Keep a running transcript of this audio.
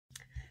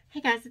Hey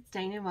guys, it's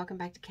Dana and welcome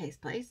back to Kay's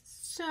Place.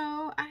 So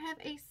I have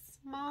a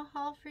small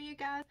haul for you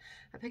guys.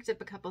 I picked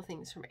up a couple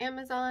things from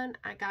Amazon.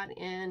 I got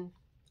in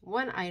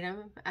one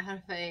item out of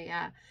a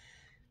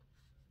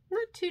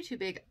not too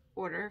big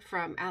order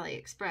from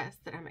AliExpress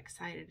that I'm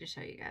excited to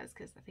show you guys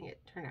because I think it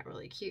turned out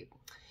really cute.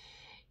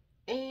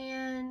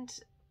 And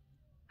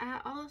I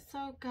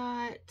also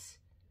got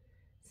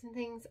some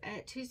things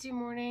at Tuesday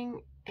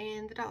Morning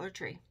and the Dollar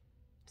Tree.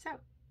 So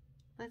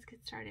let's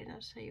get started and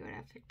I'll show you what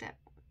I picked up.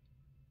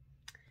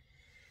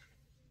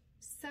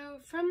 So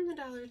from the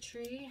Dollar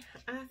Tree,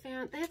 I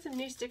found they had some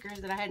new stickers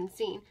that I hadn't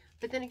seen,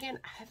 but then again,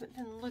 I haven't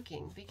been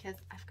looking because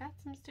I've got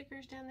some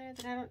stickers down there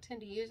that I don't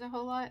tend to use a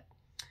whole lot,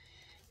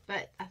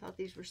 but I thought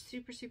these were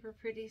super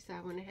pretty, so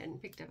I went ahead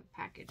and picked up a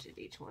package of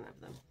each one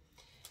of them.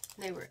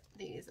 And they were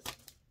these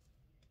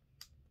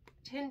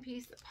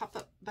 10-piece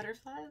pop-up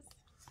butterflies.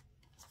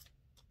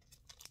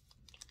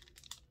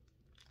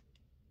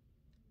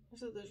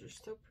 So those are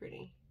so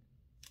pretty.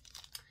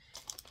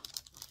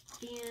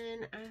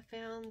 Then I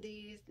found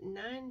these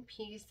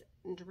 9-piece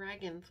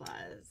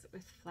dragonflies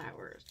with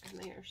flowers, and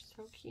they are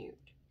so cute.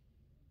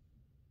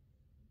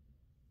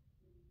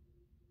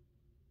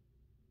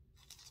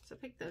 So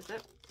pick those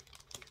up.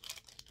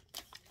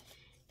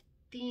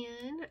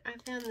 Then I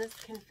found this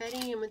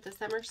confetti and with the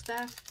summer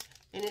stuff,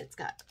 and it's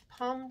got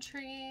palm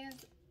trees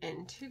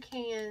and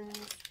toucans,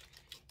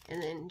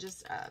 and then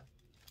just a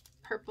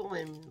purple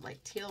and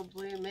like teal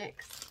blue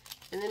mix.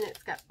 And then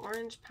it's got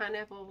orange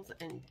pineapples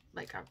and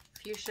like a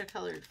fuchsia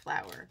colored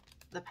flower.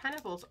 The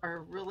pineapples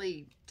are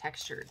really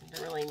textured.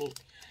 They're really neat.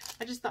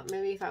 I just thought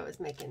maybe if I was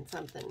making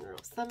something real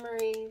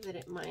summery that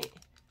it might...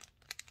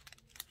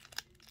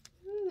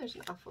 there's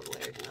an awful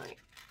glare tonight.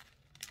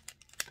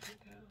 There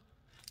we go.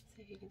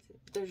 See if you can see.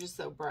 They're just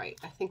so bright.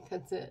 I think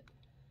that's it.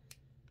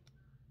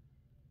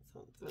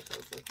 So that's what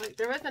those look like.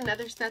 There was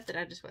another set that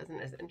I just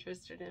wasn't as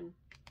interested in.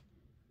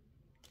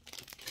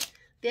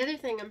 The other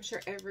thing I'm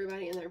sure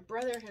everybody and their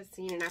brother has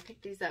seen, and I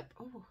picked these up.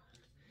 Oh,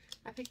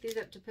 I picked these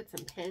up to put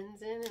some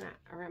pens in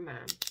around my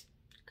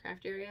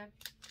craft area.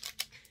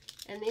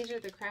 And these are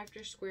the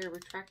Crafter Square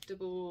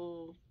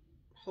retractable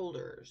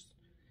holders.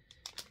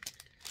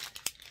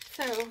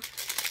 So,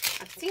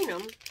 I've seen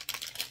them.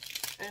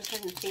 I just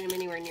haven't seen them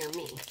anywhere near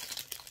me.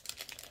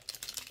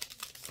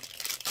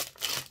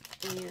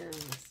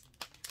 And,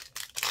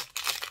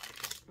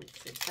 let's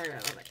see, sorry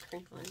about all that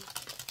crinkling.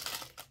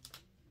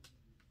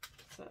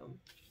 So,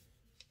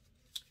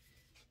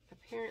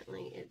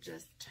 apparently it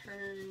just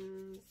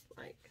turns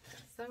like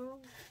so,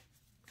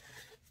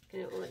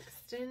 and it will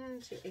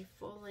extend to a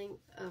full length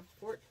of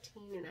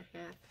 14.5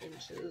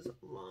 inches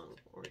long,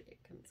 or it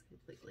comes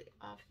completely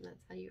off, and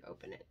that's how you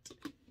open it.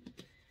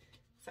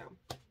 So,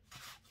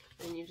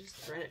 then you just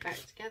thread it back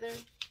together,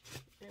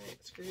 and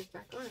it screws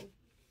back on.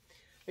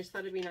 I just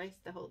thought it'd be nice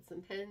to hold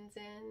some pens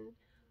in,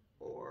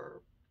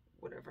 or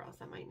whatever else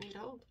I might need to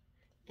hold,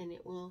 and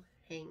it will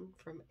hang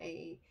from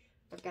a...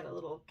 I've got a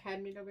little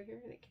cabinet over here,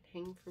 and it can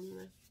hang from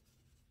the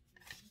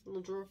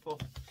little drawer full.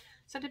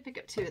 So I did pick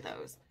up 2 of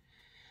those.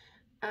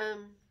 I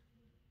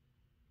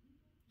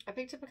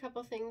picked up a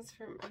couple things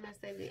from, I'm going to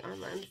save the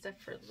online stuff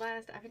for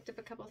last. I picked up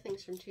a couple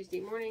things from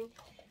Tuesday Morning.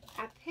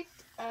 I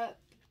picked up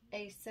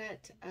a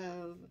set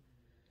of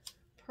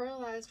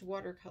pearlized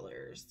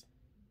watercolors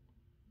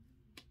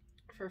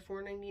for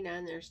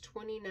 $4.99. There's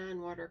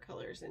 29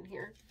 watercolors in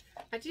here.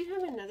 I do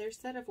have another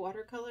set of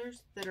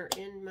watercolors that are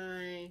in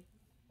my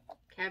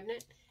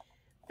cabinet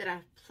that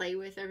I play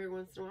with every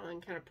once in a while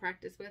and kind of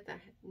practice with.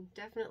 I'm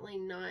definitely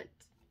not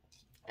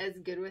as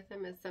good with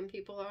them as some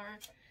people are,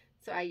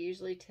 so I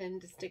usually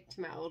tend to stick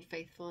to my Old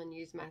Faithful and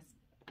use my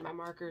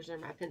markers or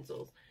my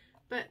pencils,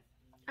 but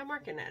I'm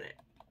working at it.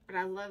 But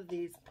I love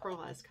these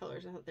pearlized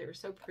colors. I thought they were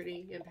so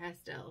pretty in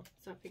pastel,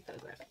 so I picked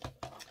those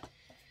up.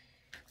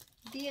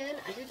 Then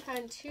I did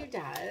find 2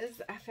 dies.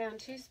 I found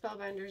 2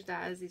 Spellbinders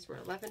dies. These were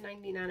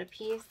 $11.99 a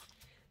piece.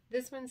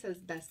 This one says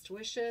Best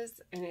Wishes,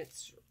 and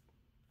it's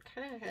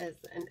kind of has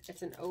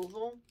it's an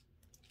oval,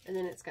 and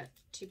then it's got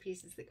 2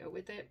 pieces that go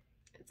with it.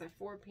 It's a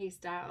 4-piece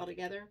die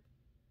altogether,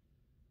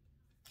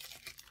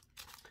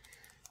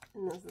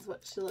 and this is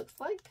what she looks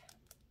like.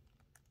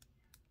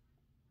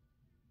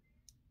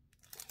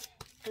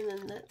 And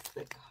then that's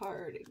the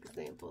card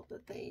example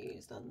that they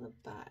used on the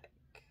back,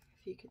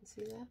 if you can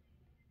see that.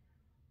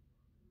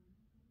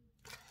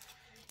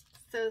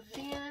 So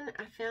then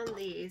I found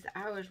these.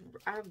 I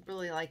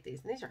really like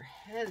these, and these are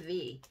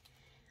heavy.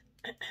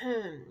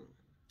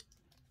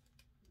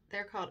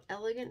 They're called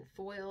Elegant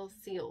Foil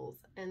Seals,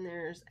 and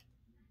there's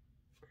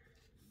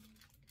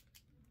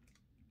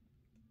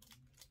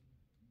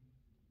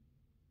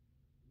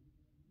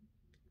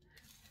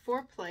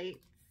 4 plates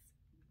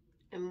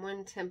and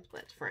 1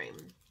 template frame.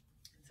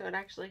 So it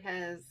actually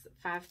has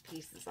 5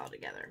 pieces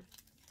altogether.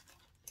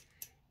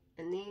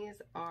 And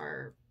these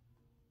are,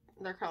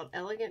 they're called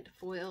Elegant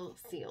Foil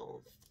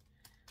Seals.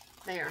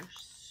 They are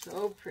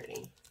so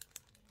pretty.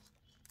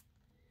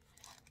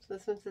 So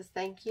this one says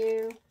thank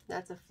you.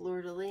 That's a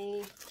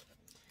fleur-de-lis.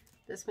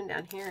 This one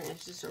down here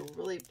is just a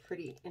really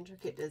pretty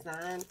intricate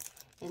design.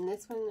 And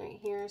this one right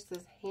here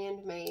says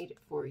handmade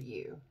for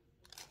you.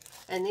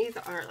 And these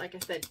are, like I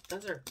said,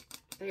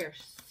 they are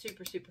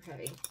super, super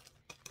heavy.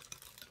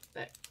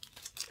 But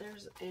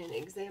there's an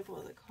example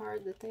of the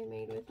card that they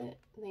made with it.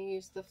 They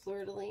used the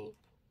fleur-de-lis.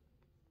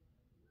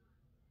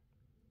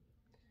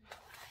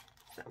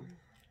 So,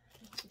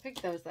 I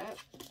picked those up.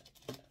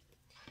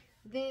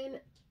 Then,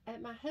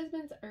 at my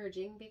husband's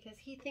urging, because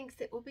he thinks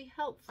it will be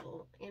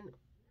helpful in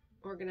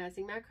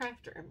organizing my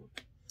craft room,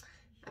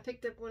 I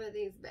picked up one of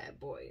these bad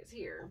boys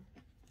here.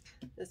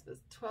 This was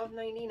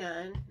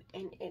 $12.99,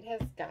 and it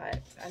has got,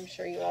 I'm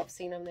sure you all have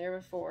seen them there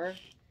before.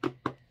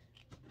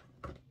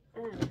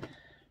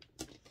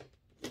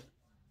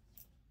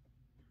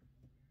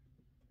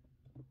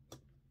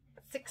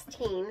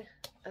 16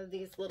 of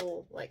these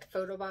little like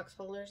photo box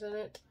holders in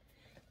it,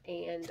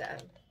 and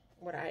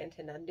what I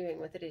intend on doing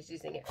with it is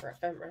using it for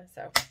ephemera.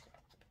 So,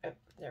 oh,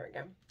 there we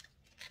go.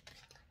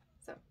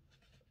 So,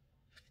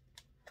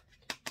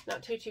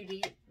 not too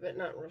deep, but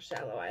not real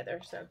shallow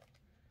either. So,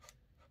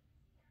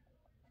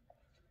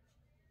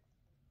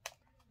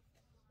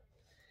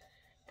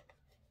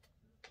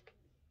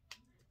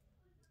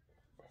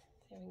 see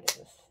if we can get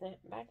this snap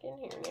back in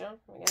here now.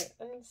 We got it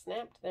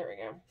unsnapped. There we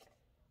go.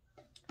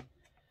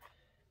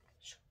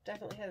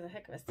 Definitely has a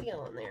heck of a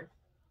seal in there.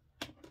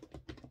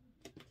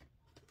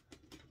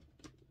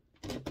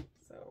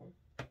 So,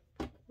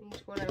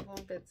 each one of them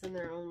fits in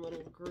their own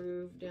little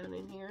groove down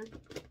in here.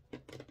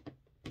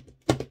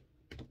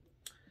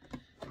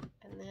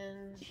 And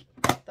then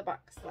the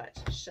box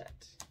latches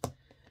shut.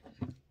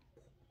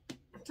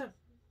 So,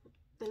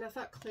 and I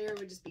thought clear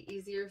would just be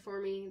easier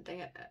for me. They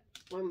had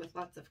one with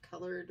lots of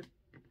colored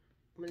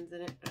ones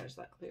in it. I just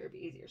thought clear would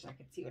be easier so I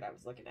could see what I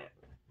was looking at.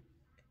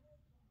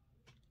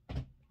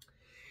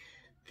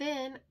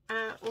 Then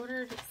I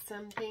ordered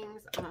some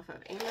things off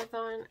of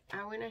Amazon.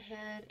 I went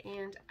ahead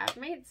and I've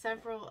made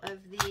several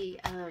of the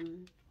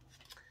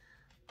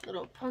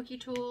little pokey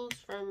tools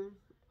from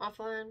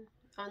online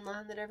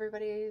that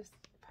everybody's,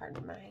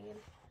 pardon my hand,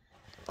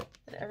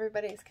 that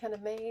everybody's kind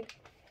of made.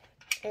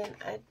 And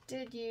I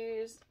did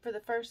use, for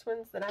the first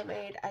ones that I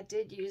made, I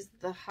did use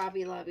the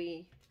Hobby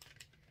Lobby,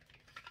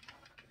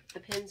 the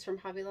pins from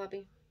Hobby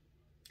Lobby.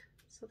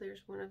 So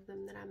there's one of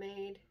them that I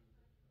made.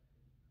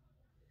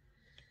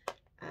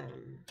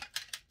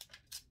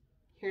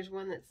 Here's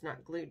one that's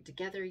not glued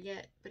together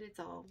yet, but it's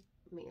all,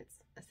 I mean, it's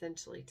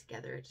essentially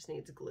together. It just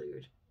needs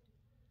glued.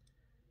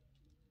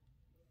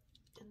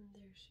 And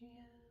there she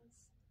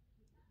is.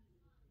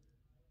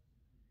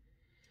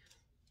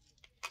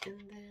 And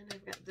then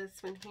I've got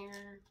this one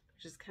here,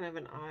 which is kind of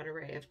an odd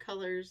array of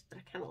colors, but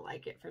I kind of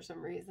like it for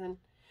some reason.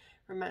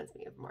 Reminds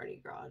me of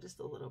Mardi Gras just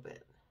a little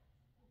bit.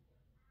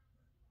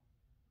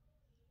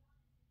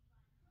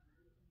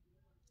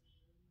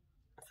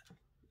 So,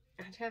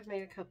 I have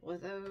made a couple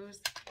of those.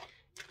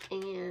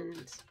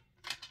 And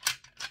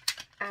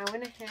I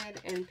went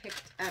ahead and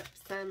picked up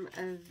some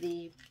of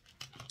the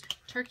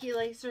turkey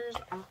lacers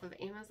off of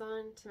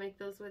Amazon to make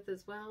those with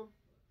as well.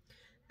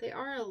 They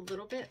are a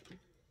little bit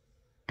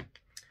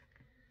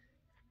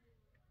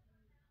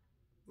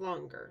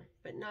longer,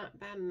 but not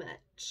by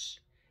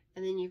much.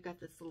 And then you've got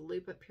this little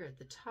loop up here at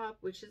the top,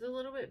 which is a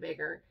little bit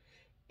bigger.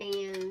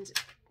 And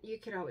you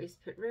could always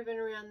put ribbon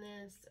around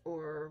this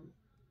or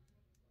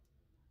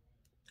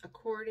a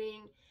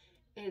cording.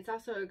 And it's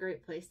also a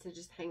great place to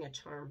just hang a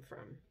charm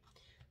from.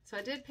 So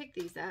I did pick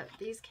these up.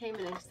 These came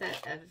in a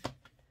set of,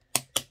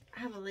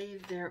 I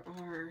believe there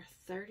are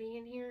 30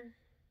 in here.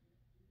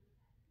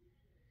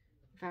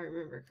 If I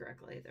remember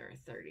correctly, there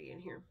are 30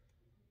 in here.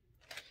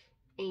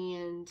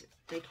 And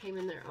they came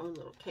in their own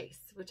little case,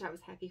 which I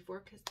was happy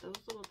for because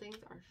those little things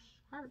are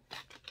sharp.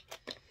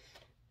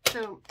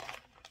 So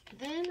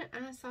then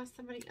I saw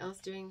somebody else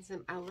doing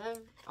some, all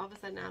of a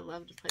sudden I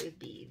love to play with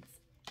beads.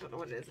 I don't know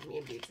what it is with me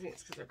and beads. I think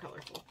it's because they're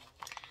colorful.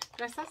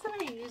 But I saw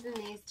somebody using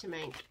these to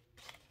make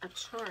a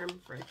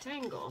charm for a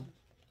tangle.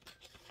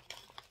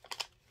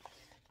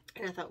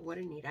 And I thought, what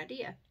a neat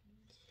idea.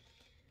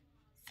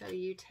 So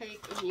you take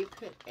and you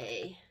put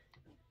you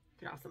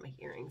could also make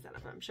earrings out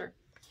of them, I'm sure.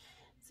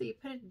 So you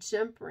put a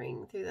jump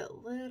ring through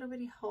that little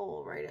bitty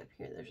hole right up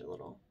here. There's a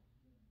little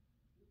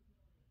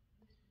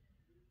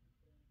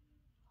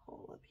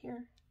hole up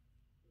here.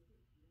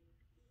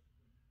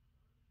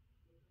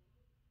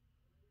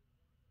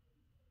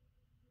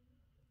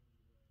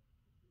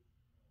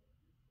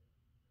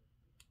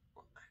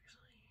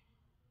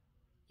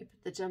 You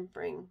put the jump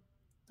ring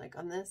like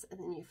on this, and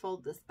then you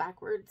fold this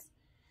backwards,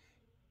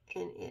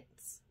 and it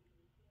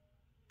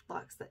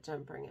locks that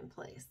jump ring in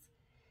place.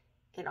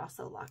 It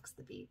also locks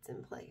the beads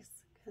in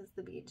place because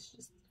the beads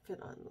just fit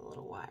on the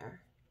little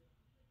wire.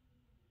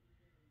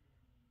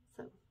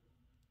 So,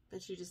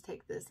 but you just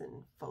take this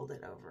and fold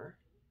it over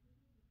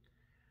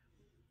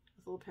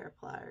with a little pair of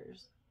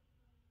pliers.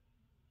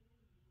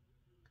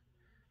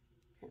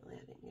 Apparently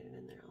I didn't get it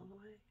in there all the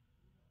way.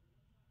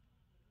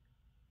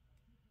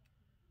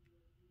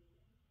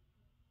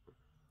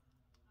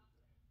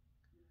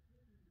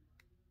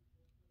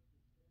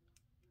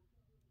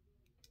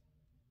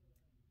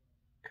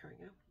 There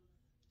we go.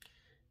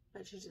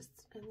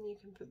 But and you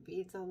can put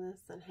beads on this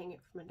and hang it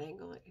from a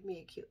dangle. It can be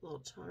a cute little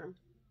charm.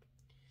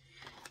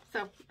 So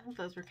I thought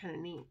those were kind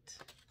of neat.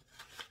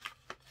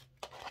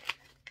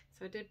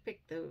 So I did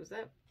pick those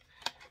up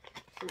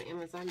from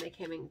Amazon. They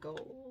came in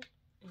gold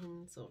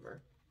and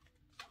silver.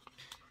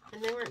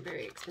 And they weren't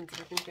very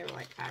expensive. I think they were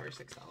like $5 or $6.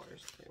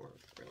 They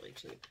weren't really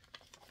cheap.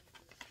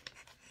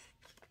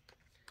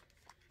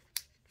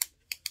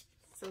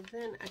 So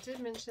then I did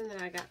mention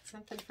that I got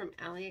something from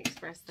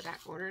AliExpress that I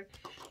ordered.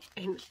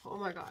 And oh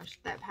my gosh,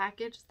 that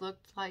package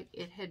looked like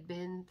it had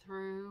been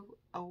through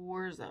a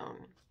war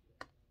zone.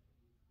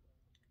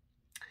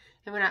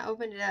 And when I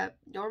opened it up,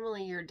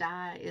 normally your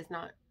die is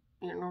not,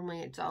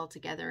 normally it's all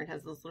together and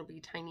has those little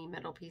tiny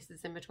metal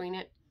pieces in between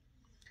it.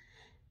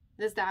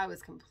 This die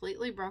was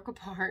completely broke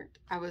apart.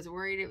 I was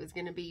worried it was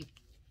going to be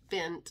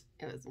bent.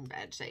 It was in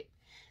bad shape.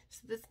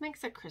 So this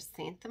makes a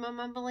chrysanthemum,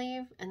 I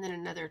believe, and then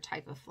another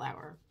type of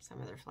flower,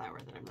 some other flower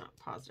that I'm not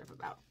positive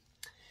about.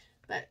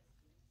 But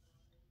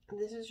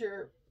this is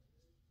your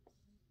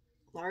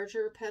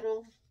larger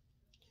petal,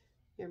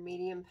 your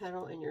medium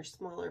petal, and your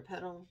smaller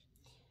petal.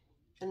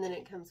 And then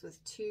it comes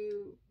with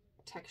 2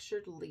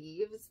 textured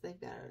leaves. They've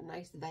got a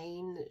nice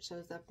vein that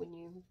shows up when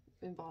you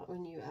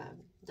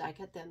die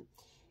cut them.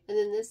 And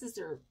then this is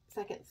their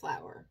second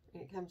flower,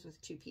 and it comes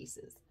with 2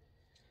 pieces.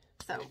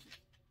 So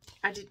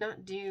I did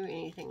not do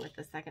anything with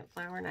the second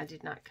flower, and I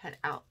did not cut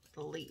out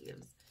the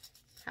leaves.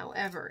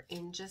 However,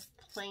 in just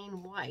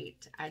plain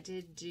white, I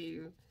did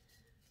do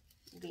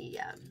the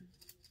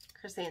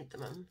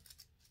chrysanthemum.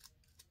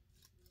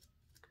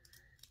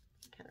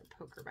 Kind of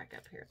poke her back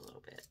up here a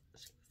little bit.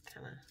 She's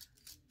kind of,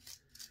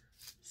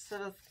 so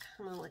it's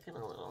kind of looking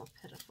a little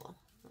pitiful.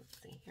 Let's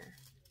see here.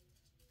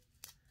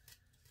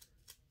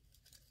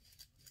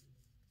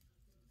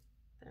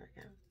 There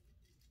we go.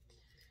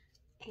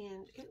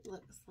 And it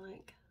looks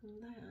like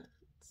that.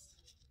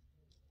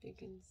 If you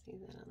can see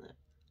that on that.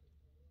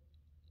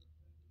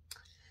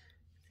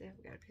 See,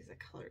 I've got a piece of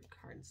colored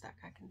cardstock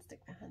I can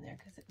stick behind there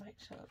because it might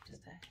show up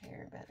just a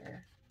hair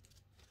better.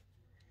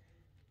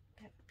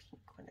 I have a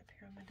pink one up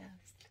here on my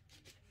desk.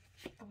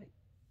 Oh wait,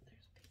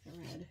 there's a piece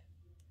of red.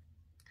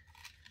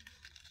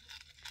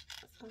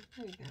 So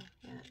there you go.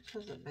 Yeah, it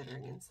shows up better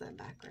against that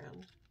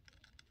background.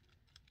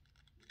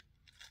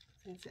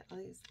 So you've got all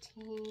these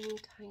teeny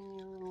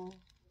tiny little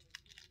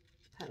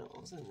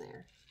petals in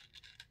there.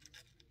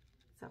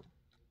 So,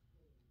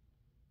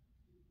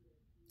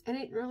 and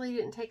it really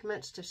didn't take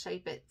much to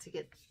shape it to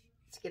get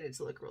it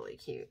to look really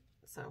cute.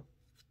 So,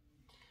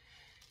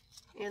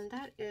 and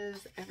that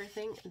is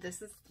everything.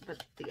 This is,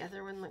 but the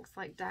other one looks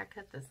like die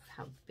cut. This is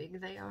how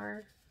big they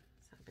are.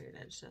 So I figured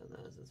I'd show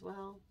those as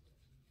well.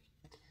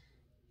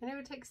 And it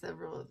would take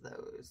several of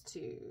those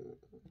to,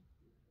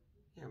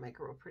 make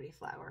a real pretty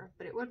flower.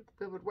 But it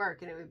would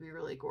work, and it would be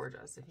really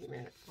gorgeous if you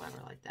made a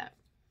flower like that.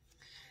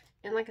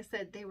 And like I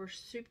said, they were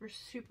super,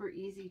 super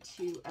easy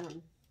to,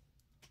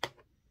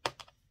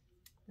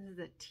 this is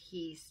a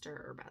tea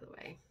stirrer, by the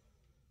way.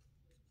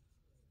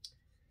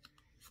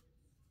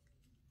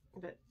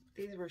 But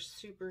these were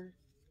super,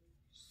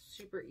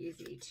 super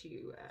easy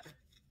to,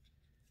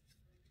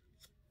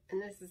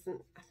 and this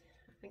isn't, I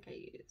think I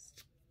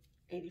used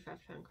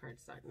 85-pound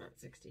cardstock, not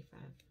 65.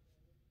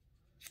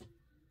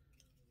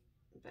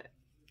 But,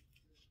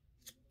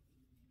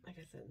 like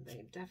I said,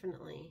 they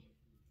definitely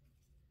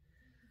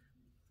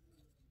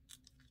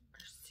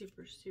are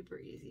super, super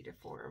easy to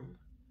form.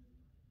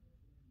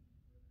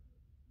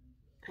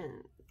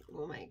 And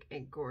will make a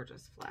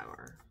gorgeous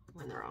flower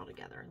when they're all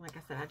together. Like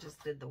I said, I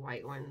just did the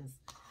white ones.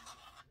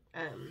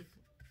 And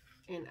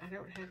I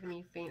don't have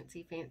any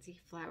fancy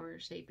flower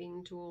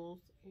shaping tools.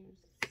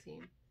 See,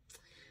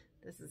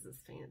 this is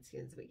as fancy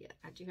as we get.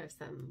 I do have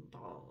some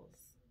balls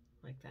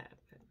like that,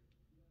 but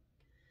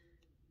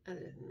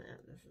other than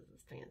that, this is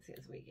as fancy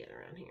as we get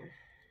around here.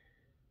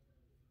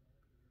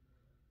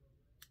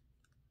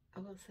 I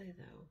will say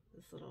though,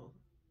 this little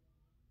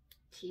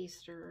tea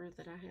stirrer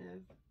that I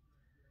have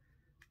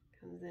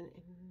comes in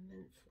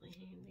immensely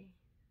handy.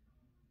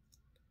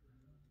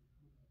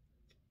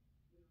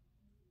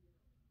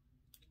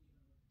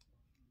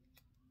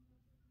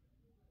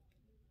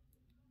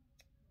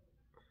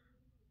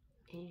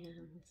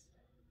 And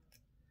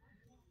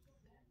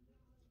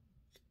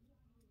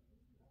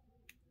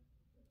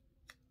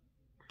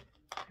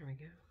there we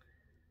go.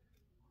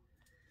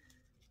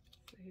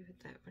 So you put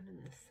that one in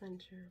the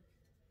center.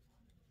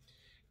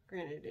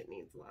 Granted, it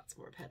needs lots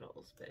more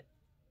petals, but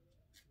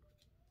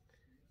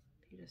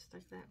if you just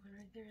stuck that one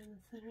right there in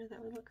the center,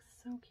 that would look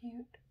so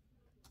cute.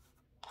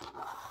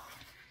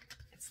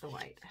 It's the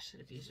white. I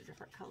should have used a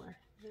different color.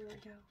 There we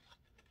go.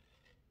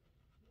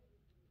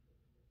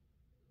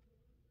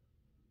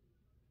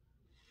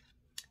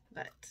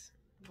 But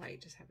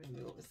white just happened to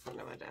be what was sitting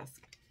on my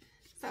desk.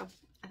 So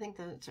I think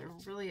that's a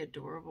really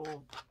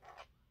adorable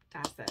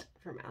die set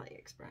from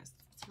AliExpress.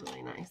 It's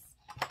really nice.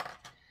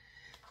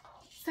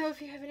 So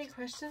if you have any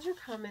questions or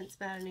comments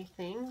about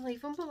anything,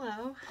 leave them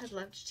below. I'd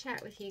love to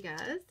chat with you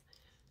guys.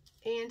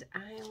 And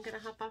I am going to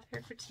hop off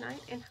here for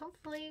tonight. And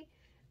hopefully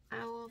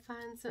I will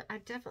find some. I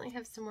definitely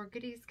have some more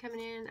goodies coming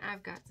in.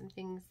 I've got some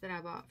things that I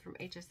bought from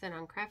HSN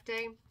on craft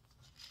day.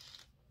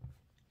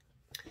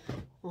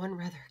 One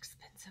rather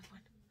expensive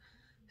one.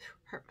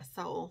 Hurt my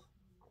soul.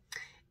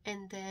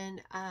 And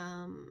then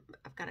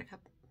I've got a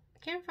couple. I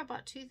can't remember if I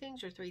bought 2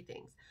 things or 3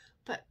 things.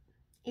 But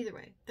either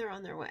way, they're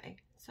on their way.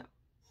 So,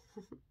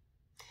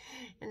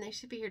 and they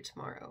should be here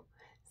tomorrow.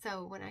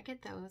 So when I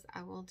get those,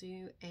 I will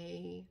do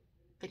a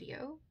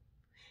video.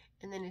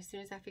 And then as soon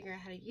as I figure out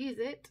how to use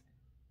it,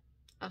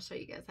 I'll show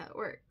you guys how it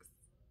works.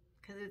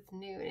 Because it's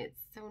new and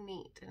it's so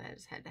neat. And I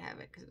just had to have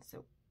it because it's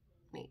so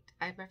neat.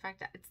 As a matter of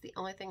fact, it's the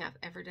only thing I've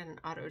ever done an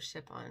auto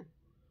ship on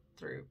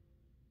through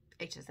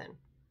HSN.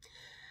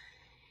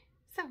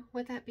 So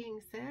with that being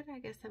said, I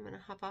guess I'm going to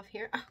hop off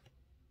here. Oh,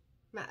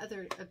 my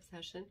other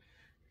obsession.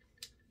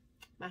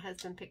 My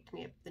husband picked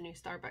me up the new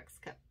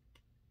Starbucks cup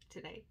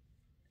today.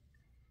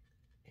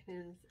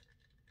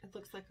 It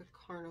looks like a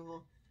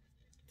carnival.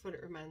 That's what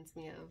it reminds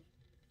me of.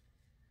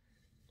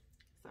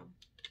 So,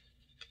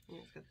 yeah,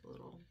 it's got the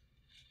little...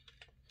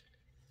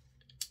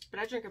 But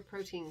I drink a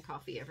protein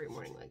coffee every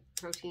morning, like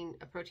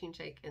a protein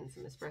shake and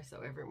some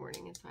espresso every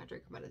morning. And so I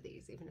drink them out of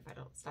these, even if I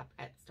don't stop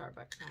at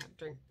Starbucks.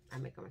 I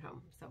make them at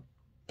home. So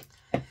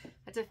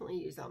I definitely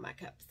use all my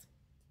cups.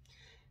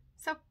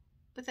 So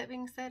with that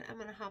being said, I'm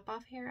going to hop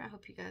off here. I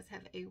hope you guys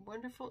have a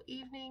wonderful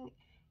evening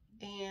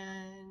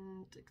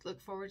and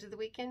look forward to the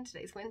weekend.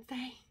 Today's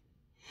Wednesday.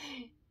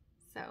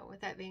 So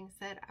with that being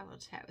said, I will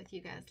chat with you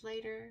guys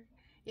later.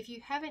 If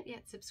you haven't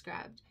yet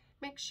subscribed,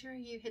 make sure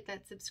you hit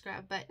that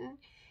subscribe button.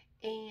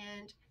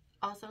 And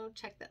also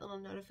check that little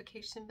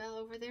notification bell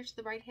over there to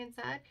the right hand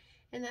side,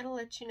 and that'll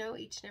let you know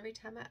each and every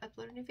time I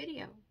upload a new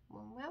video.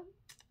 Well,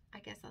 I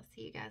guess I'll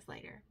see you guys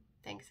later.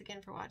 Thanks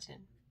again for watching.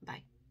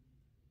 Bye.